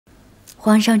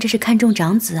皇上这是看重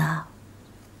长子啊，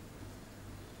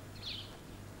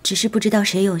只是不知道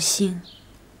谁有幸，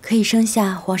可以生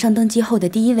下皇上登基后的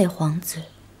第一位皇子，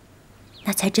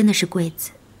那才真的是贵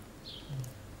子。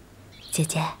姐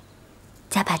姐，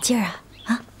加把劲儿啊！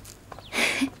啊！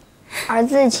儿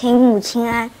子请母亲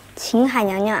安，请海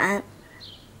娘娘安。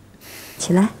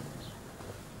起来。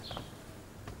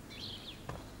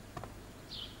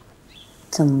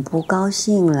怎么不高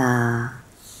兴啦？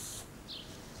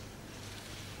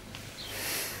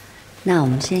那我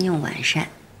们先用晚膳，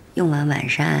用完晚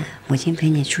膳，母亲陪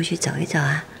你出去走一走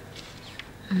啊。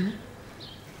嗯。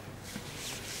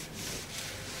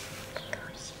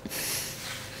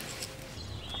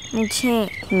母亲，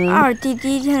二弟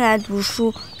第一天来读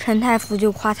书，陈太傅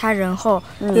就夸他仁厚，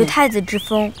有太子之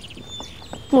风。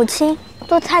母亲，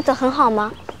做太子很好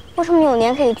吗？为什么永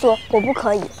年可以做，我不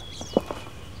可以？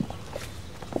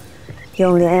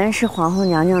永莲是皇后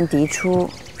娘娘嫡出，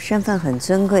身份很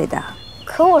尊贵的。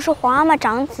可我是皇阿玛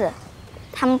长子，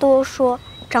他们都说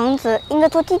长子应该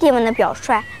做弟弟们的表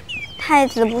率，太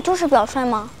子不就是表率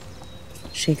吗？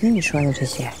谁跟你说的这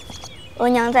些？额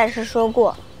娘在时说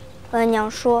过，额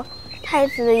娘说太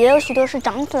子也有许多是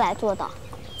长子来做的。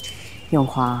永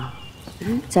华，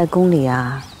在宫里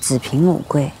啊，子凭母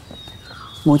贵，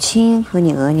母亲和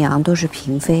你额娘都是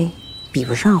嫔妃，比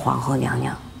不上皇后娘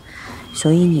娘，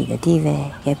所以你的地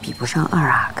位也比不上二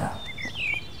阿哥。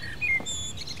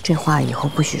这话以后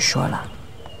不许说了，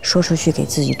说出去给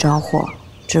自己招祸，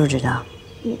知不知道？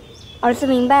儿子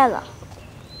明白了。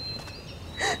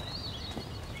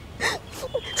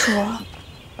主儿，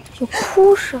有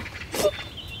哭声。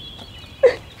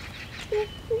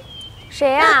谁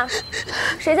呀？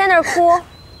谁在那儿哭？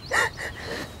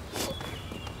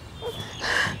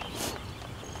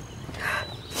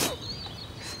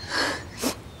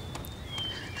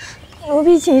奴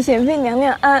婢请贤妃娘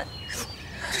娘安。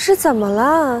这是怎么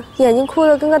了？眼睛哭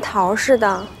得跟个桃似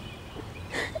的。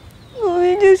奴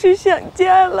婢就是想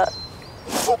家了。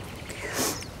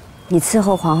你伺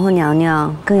候皇后娘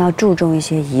娘更要注重一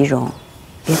些仪容，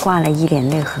别挂了一脸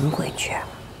泪痕回去。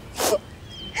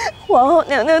皇后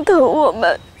娘娘疼我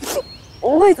们，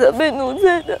不会责备奴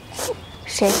才的。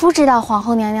谁不知道皇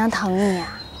后娘娘疼你呀？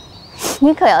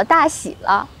你可要大喜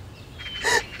了。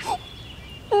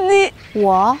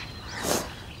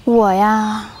我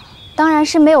呀，当然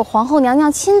是没有皇后娘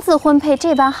娘亲自婚配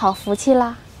这般好福气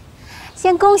啦。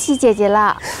先恭喜姐姐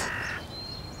啦。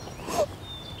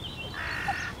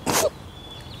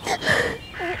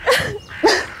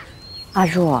阿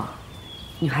若，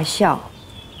你还笑？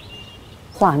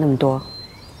话那么多。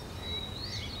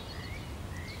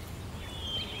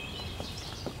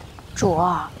主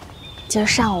儿，今儿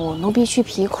上午奴婢去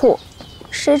皮库，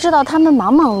谁知道他们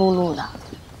忙忙碌碌的，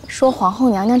说皇后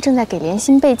娘娘正在给莲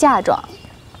心备嫁妆，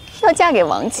要嫁给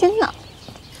王亲呢。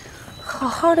好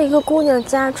好的一个姑娘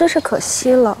家，真是可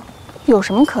惜了。有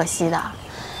什么可惜的？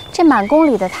这满宫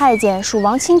里的太监属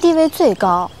王亲地位最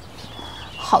高，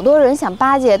好多人想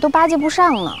巴结都巴结不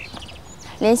上呢。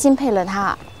莲心配了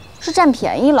他，是占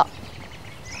便宜了。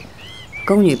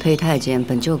宫女配太监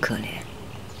本就可怜，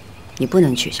你不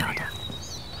能取笑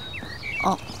她。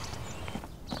哦，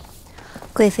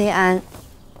贵妃安。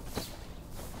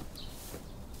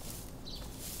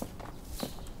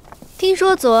听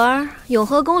说昨儿永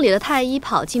和宫里的太医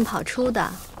跑进跑出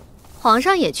的，皇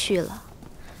上也去了。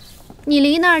你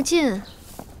离那儿近，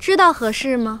知道何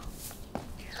事吗？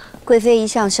贵妃一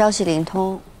向消息灵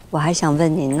通，我还想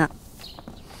问您呢。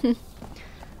哼，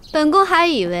本宫还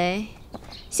以为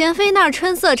贤妃那儿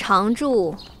春色常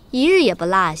驻，一日也不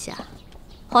落下，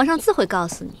皇上自会告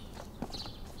诉你。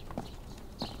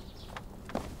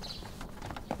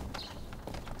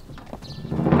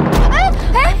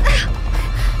哎！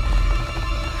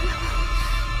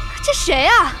这谁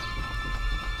啊？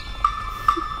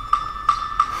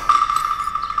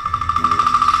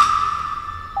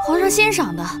皇上欣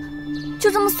赏的，就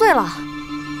这么碎了？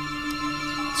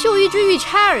就一只玉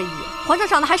钗而已，皇上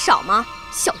赏的还少吗？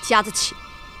小家子气！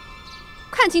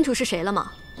看清楚是谁了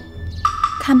吗？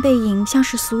看背影像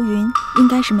是苏云，应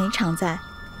该是没常在。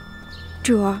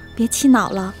主儿，别气恼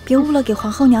了，别误了给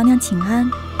皇后娘娘请安。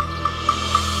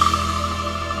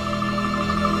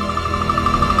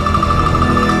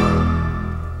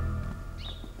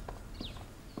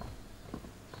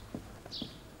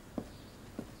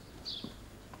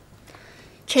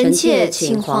臣妾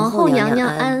请皇后娘娘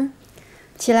安。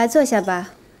起来坐下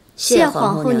吧。谢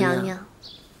皇后娘娘。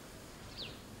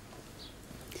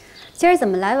今儿怎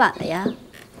么来晚了呀？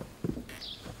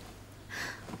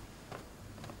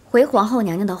回皇后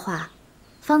娘娘的话，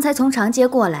方才从长街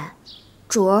过来，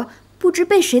主儿不知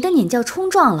被谁的撵轿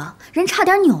冲撞了，人差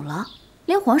点扭了。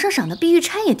连皇上赏的碧玉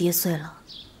钗也跌碎了。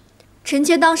臣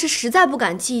妾当时实在不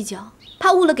敢计较，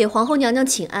怕误了给皇后娘娘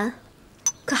请安，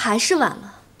可还是晚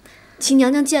了，请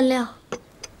娘娘见谅。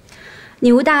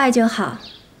你无大碍就好。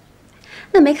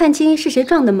那没看清是谁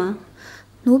撞的吗？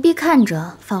奴婢看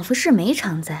着仿佛是没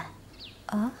常在。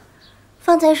啊，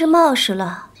方才是冒失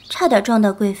了，差点撞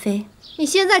到贵妃。你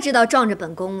现在知道撞着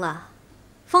本宫了，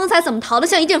方才怎么逃得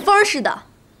像一阵风似的？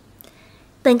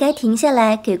本该停下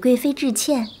来给贵妃致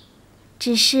歉，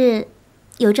只是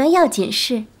有桩要紧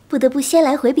事，不得不先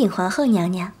来回禀皇后娘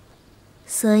娘，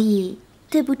所以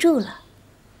对不住了。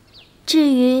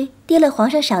至于跌了皇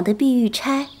上赏的碧玉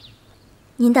钗，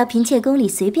您到嫔妾宫里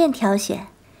随便挑选，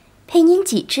赔您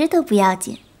几只都不要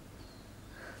紧。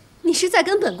你是在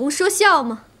跟本宫说笑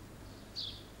吗？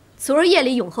昨儿夜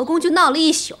里永和宫就闹了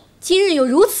一宿，今日又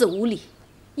如此无礼，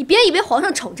你别以为皇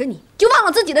上宠着你就忘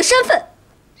了自己的身份。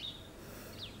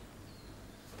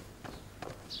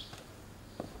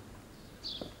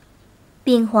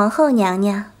禀皇后娘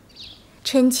娘，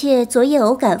臣妾昨夜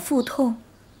偶感腹痛，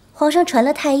皇上传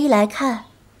了太医来看，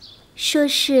说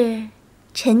是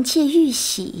臣妾遇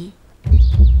喜，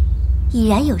已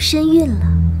然有身孕了。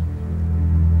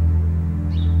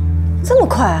这么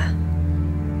快？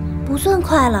不算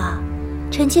快了，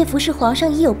臣妾服侍皇上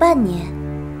已有半年，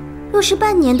若是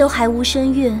半年都还无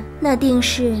身孕，那定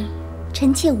是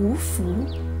臣妾无福。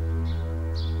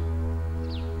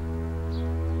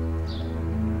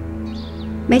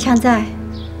没常在，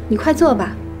你快坐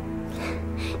吧。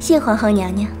谢皇后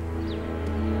娘娘。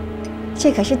这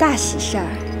可是大喜事儿。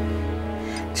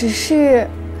只是，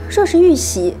若是遇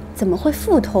喜，怎么会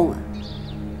腹痛啊？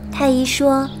太医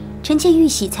说，臣妾遇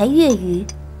喜才月余，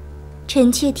臣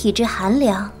妾体质寒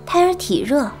凉，胎儿体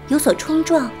热，有所冲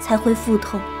撞才会腹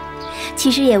痛。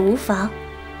其实也无妨，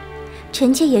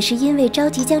臣妾也是因为着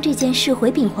急将这件事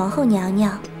回禀皇后娘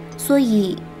娘，所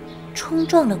以冲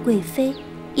撞了贵妃，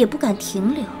也不敢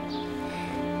停留，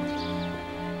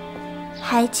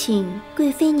还请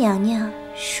贵妃娘娘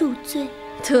恕罪。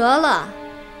得了，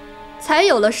才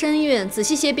有了身孕，仔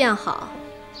细些便好。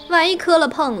万一磕了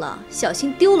碰了，小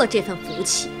心丢了这份福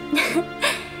气。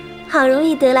好容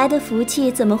易得来的福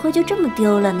气，怎么会就这么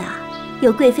丢了呢？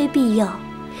有贵妃庇佑，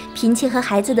嫔妾和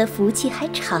孩子的福气还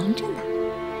长着呢。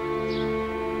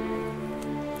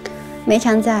没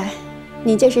常在，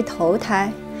你这是头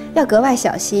胎，要格外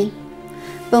小心。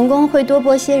本宫会多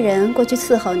拨些人过去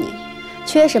伺候你，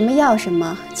缺什么要什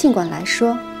么，尽管来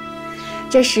说。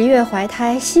这10月怀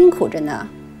胎辛苦着呢，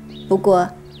不过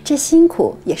这辛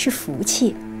苦也是福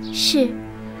气。是。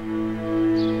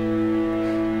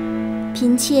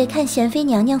嫔妾看贤妃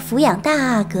娘娘抚养大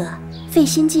阿哥，费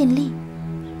心尽力，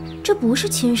这不是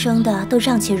亲生的都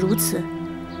尚且如此，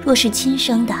若是亲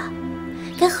生的，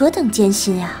该何等艰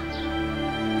辛啊！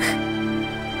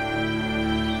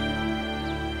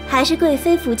还是贵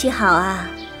妃福气好啊，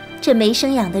这没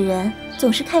生养的人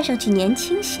总是看上去年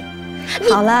轻些。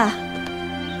好了，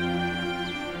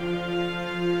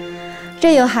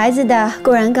这有孩子的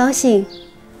固然高兴，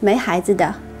没孩子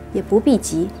的也不必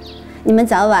急，你们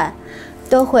早晚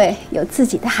都会有自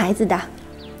己的孩子的。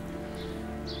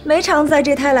没常在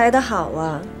这胎来得好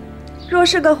啊，若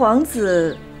是个皇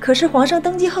子，可是皇上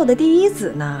登基后的第一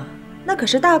子呢，那可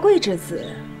是大贵之子。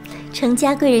程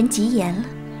家贵人吉言了。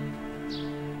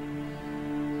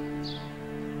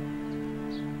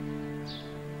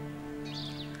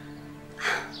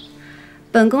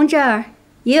本宫这儿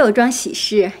也有桩喜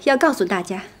事要告诉大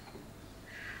家。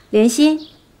莲心，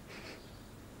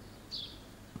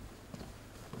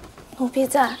奴婢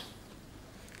在。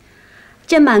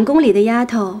这满宫里的丫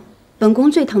头，本宫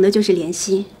最疼的就是莲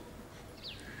心。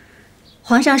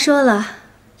皇上说了，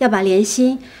要把莲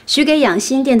心许给养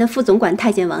心殿的副总管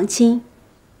太监王钦，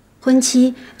婚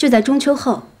期就在中秋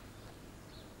后。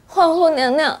皇后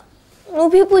娘娘，奴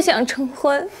婢不想成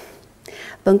婚。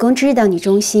本宫知道你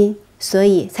忠心，所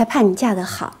以才盼你嫁得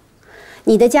好。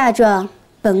你的嫁妆，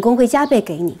本宫会加倍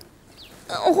给你。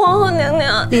皇后娘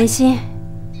娘，莲心，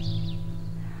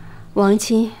王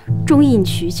钦中意你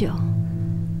许久，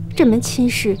这门亲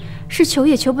事是求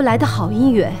也求不来的好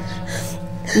姻缘，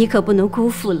你可不能辜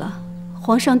负了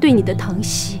皇上对你的疼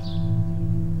惜。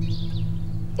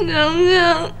娘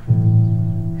娘，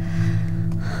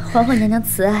皇后娘娘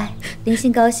慈爱，莲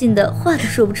心高兴的话都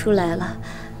说不出来了。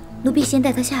奴婢先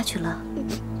带她下去了。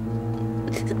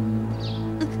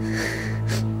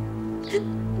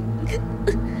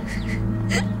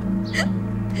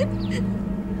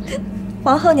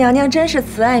皇后娘娘真是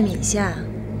慈爱悯下。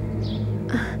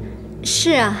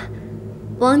是啊，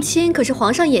王钦可是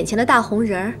皇上眼前的大红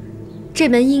人儿，这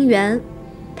门姻缘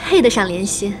配得上莲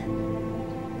心。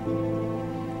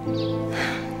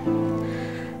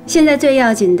现在最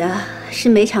要紧的是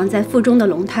梅长在腹中的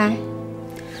龙胎。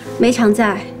梅长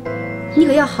在，你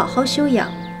可要好好休养，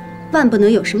万不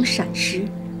能有什么闪失。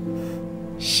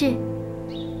是。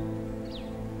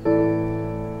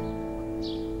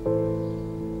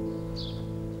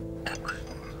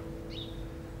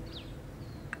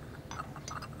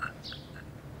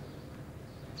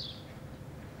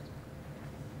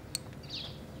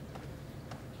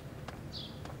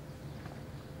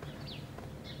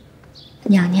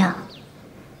娘娘，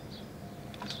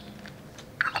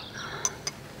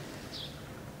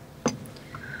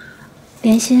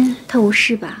莲心她无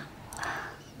事吧？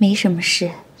没什么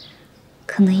事，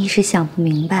可能一时想不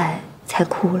明白才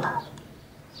哭了。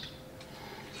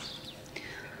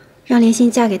让莲心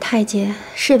嫁给太监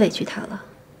是委屈她了，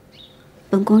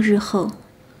本宫日后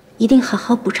一定好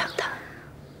好补偿她。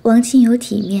王亲有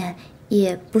体面，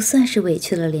也不算是委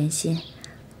屈了莲心，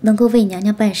能够为娘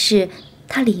娘办事，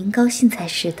她理应高兴才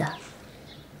是的。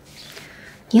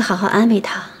你好好安慰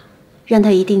她，让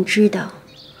她一定知道，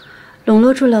笼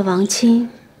络住了王亲，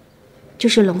就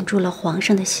是笼住了皇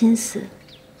上的心思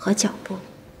和脚步。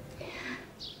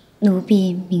奴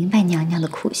婢明白娘娘的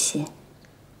苦心。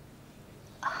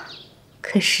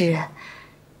可是，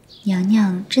娘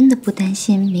娘真的不担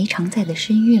心梅长在的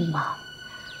身孕吗？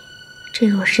这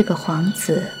若是个皇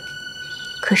子，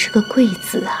可是个贵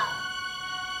子啊！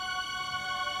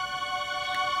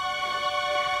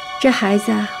这孩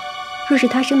子若是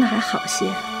他生的还好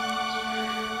些，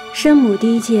生母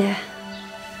低贱，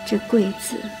这贵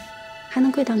子还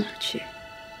能贵到哪儿去？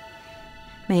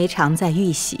梅长在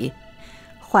玉玺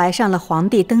怀上了皇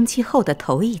帝登基后的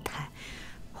头一胎，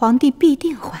皇帝必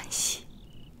定欢喜。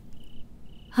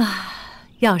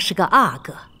要是个阿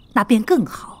哥，那便更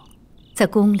好。在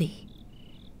宫里，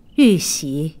玉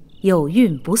玺有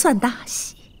孕不算大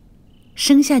喜，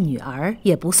生下女儿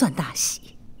也不算大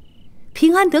喜，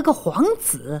平安得个皇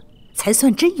子才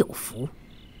算真有福。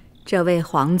这位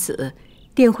皇子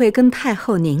定会跟太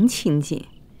后您亲近。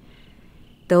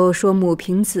都说母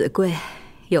凭子贵，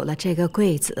有了这个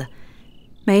贵子，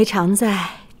梅长在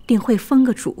定会封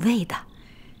个主位的。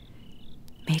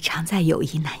梅长在有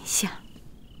意南下。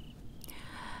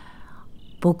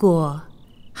不过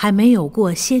还没有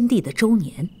过先帝的周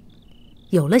年，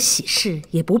有了喜事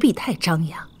也不必太张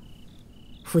扬。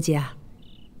夫家，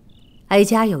哀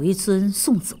家有一尊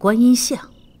送子观音像，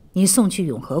你送去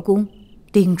永和宫，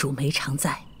叮嘱梅长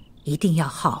在一定要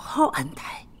好好安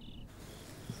排。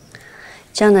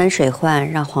江南水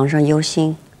患让皇上忧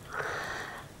心，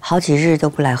好几日都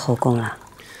不来后宫了。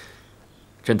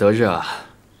朕得日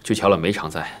去瞧了梅长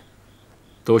在，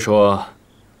都说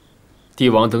帝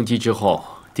王登基之后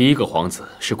第一个皇子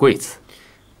是贵子，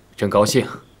朕高兴。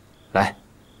来，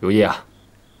如意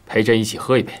陪朕一起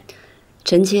喝一杯。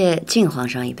臣妾敬皇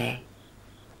上一杯。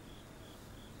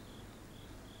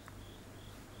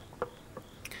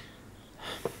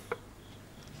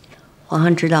皇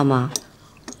上知道吗？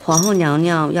皇后娘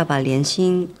娘要把莲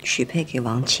心许配给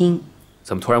王亲。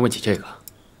怎么突然问起这个？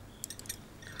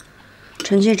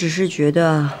臣妾只是觉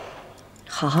得，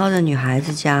好好的女孩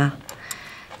子家，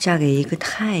嫁给一个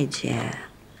太监，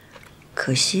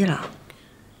可惜了。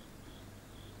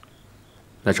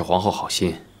那是皇后好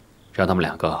心，让他们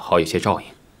两个好有些照应，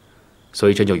所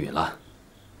以朕就允了。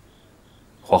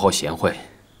皇后贤惠，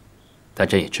但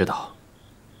朕也知道，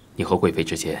你和贵妃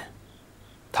之间，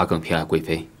她更偏爱贵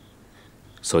妃，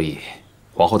所以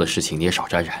皇后的事情你也少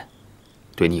沾染，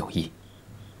对你有益。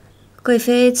贵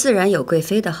妃自然有贵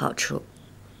妃的好处。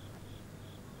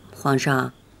皇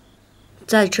上，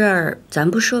在这儿咱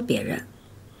不说别人。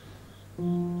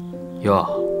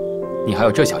哟，你还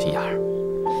有这小心眼儿。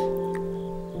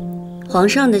皇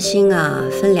上的心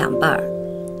分两半儿，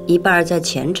一半儿在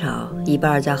前朝，一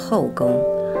半儿在后宫。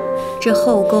这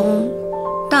后宫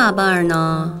大半儿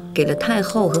呢给了太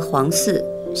后和皇嗣，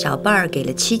小半儿给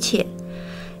了妻妾。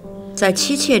在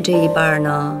妻妾这一半儿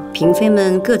呢，嫔妃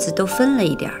们各自都分了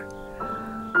一点儿。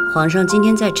皇上今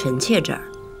天在臣妾这儿，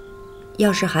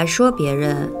要是还说别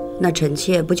人，那臣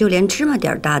妾不就连芝麻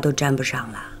点大都沾不上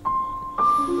了？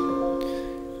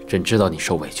朕知道你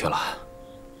受委屈了，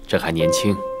朕还年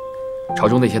轻，朝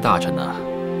中那些大臣呢，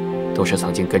都是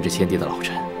曾经跟着先帝的老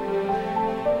臣，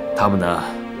他们呢，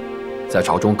在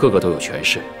朝中个个都有权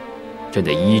势，朕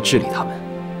得一一治理他们，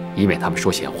以免他们说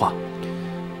闲话。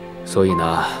所以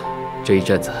呢，这一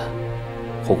阵子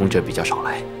后宫朕比较少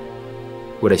来，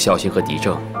为了孝心和敌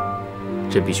政，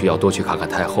朕必须要多去看看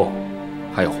太后，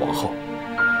还有皇后。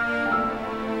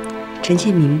臣妾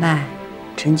明白，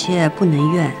臣妾不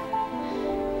能怨，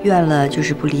怨了就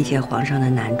是不理解皇上的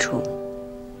难处。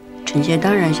臣妾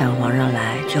当然想皇上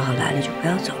来，最好来了就不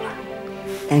要走了。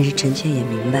但是臣妾也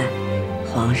明白，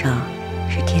皇上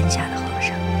是天下的皇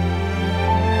上。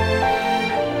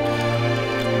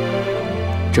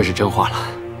这是真话了。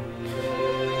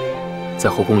在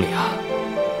后宫里啊，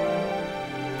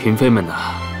嫔妃们呢，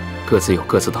各自有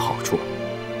各自的好处，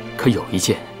可有一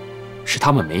件是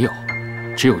他们没有，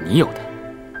只有你有的。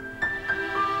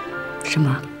什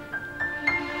么？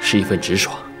是一份直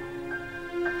爽。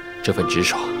这份直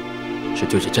爽是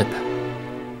对着朕的，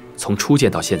从初见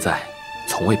到现在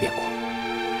从未变过。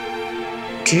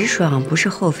直爽不是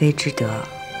后妃之德，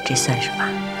这算什么？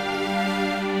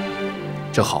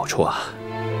这好处啊，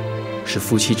是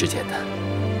夫妻之间的。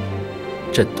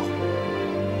朕懂，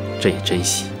朕也珍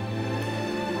惜。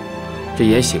这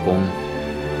延禧宫，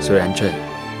虽然朕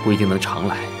不一定能常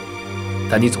来，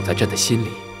但你总在朕的心里，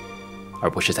而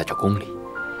不是在这宫里。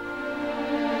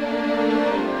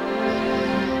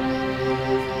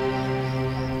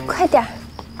快点儿，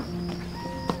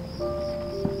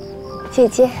姐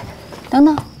姐，等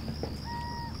等，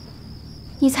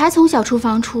你才从小厨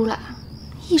房出来，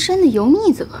一身的油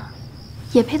腻子味儿，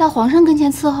也配到皇上跟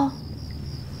前伺候？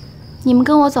你们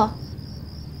跟我走。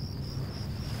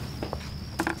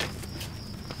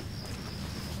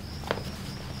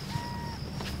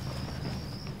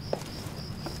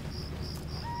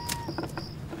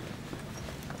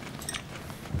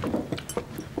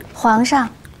皇上，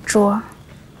主儿。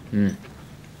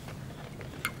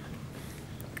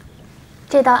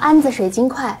这道安子水晶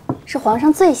块是皇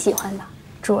上最喜欢的，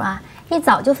主儿啊，一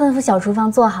早就吩咐小厨房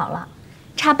做好了，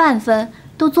差半分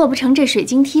都做不成这水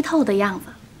晶剔透的样子。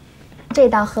这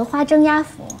道荷花蒸鸭脯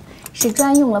是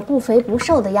专用了不肥不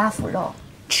瘦的鸭脯肉，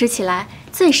吃起来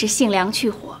最是性凉去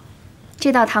火。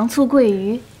这道糖醋桂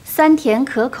鱼酸甜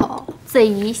可口，最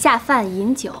宜下饭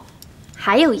饮酒。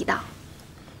还有一道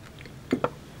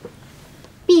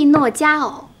碧糯佳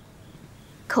藕，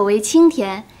口味清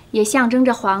甜，也象征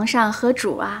着皇上和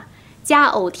主啊佳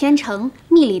藕天成，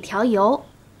蜜里调油。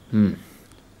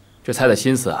这菜的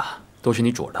心思啊，都是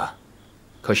你主的，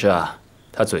可是啊，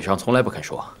他嘴上从来不肯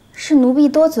说。是奴婢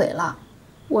多嘴了，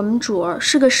我们主儿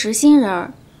是个实心人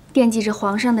儿，惦记着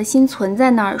皇上的心存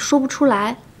在那儿，说不出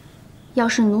来。要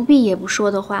是奴婢也不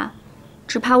说的话，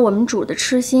只怕我们主的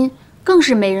痴心更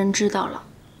是没人知道了。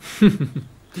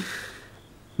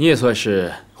你也算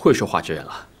是会说话之人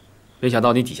了，没想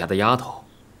到你底下的丫头，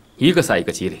一个赛一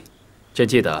个机灵。朕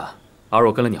记得阿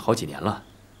若跟了你好几年了。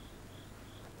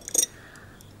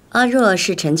阿若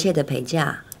是臣妾的陪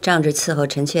嫁，仗着伺候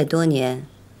臣妾多年，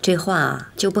这话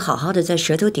就不好好的在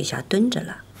舌头底下蹲着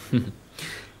了。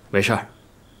没事儿，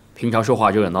平常说话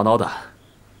热热闹闹的，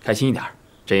开心一点，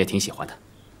朕也挺喜欢的。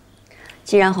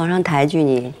既然皇上抬举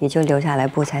你，你就留下来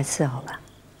布菜伺候吧。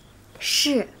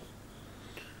是。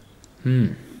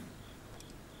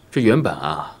这原本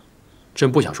啊，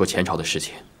朕不想说前朝的事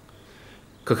情，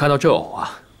可看到这藕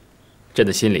啊，朕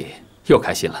的心里又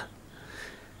开心了。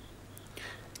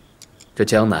这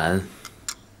江南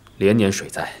连年水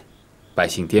灾，百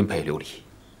姓颠沛流离，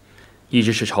一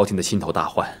直是朝廷的心头大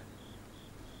患。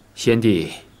先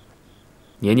帝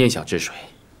年年想治水，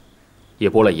也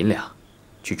拨了银两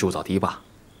去铸造堤坝，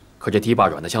可这堤坝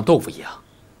软得像豆腐一样，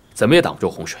怎么也挡不住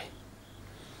洪水。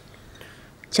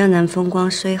江南风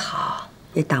光虽好，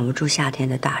也挡不住夏天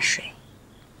的大水。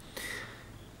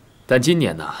但今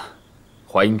年呢，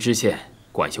淮阴知县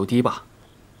管修堤坝，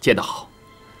建得好，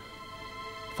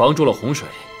防住了洪水，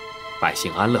百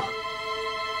姓安乐，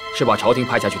是把朝廷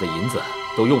派下去的银子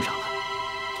都用上了。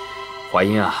淮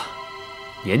阴啊，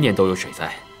年年都有水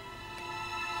灾。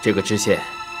这个知县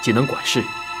既能管事，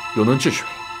又能治水，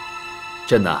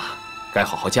朕呢，该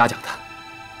好好嘉奖他。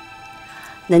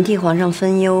能替皇上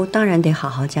分忧，当然得好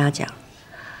好嘉奖。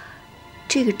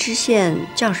这个知县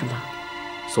叫什么？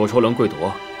索抽棱贵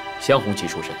夺，镶红旗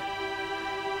出身。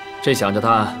朕想着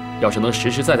他要是能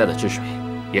实实在在的治水，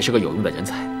也是个有用的人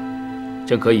才，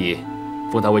朕可以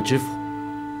封他为知府。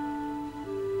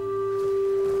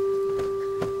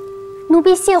奴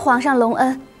婢谢皇上隆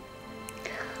恩。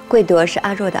贵夺是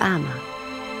阿若的阿玛。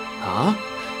啊，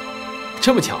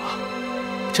这么巧啊！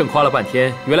朕夸了半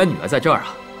天，原来女儿在这儿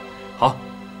啊。好，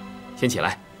先起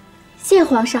来。谢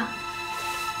皇上。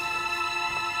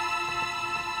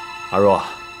阿若，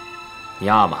你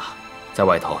阿玛在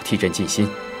外头替朕尽心，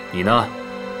你呢，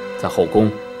在后宫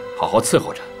好好伺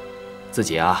候着，自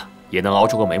己啊也能熬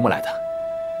出个眉目来的。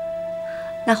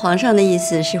那皇上的意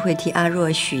思是会替阿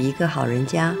若许一个好人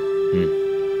家。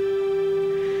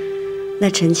那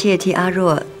臣妾替阿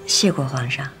若谢过皇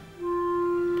上。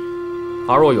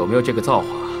阿若有没有这个造化，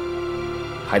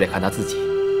还得看他自己。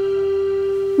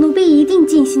奴婢一定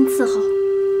尽心伺候。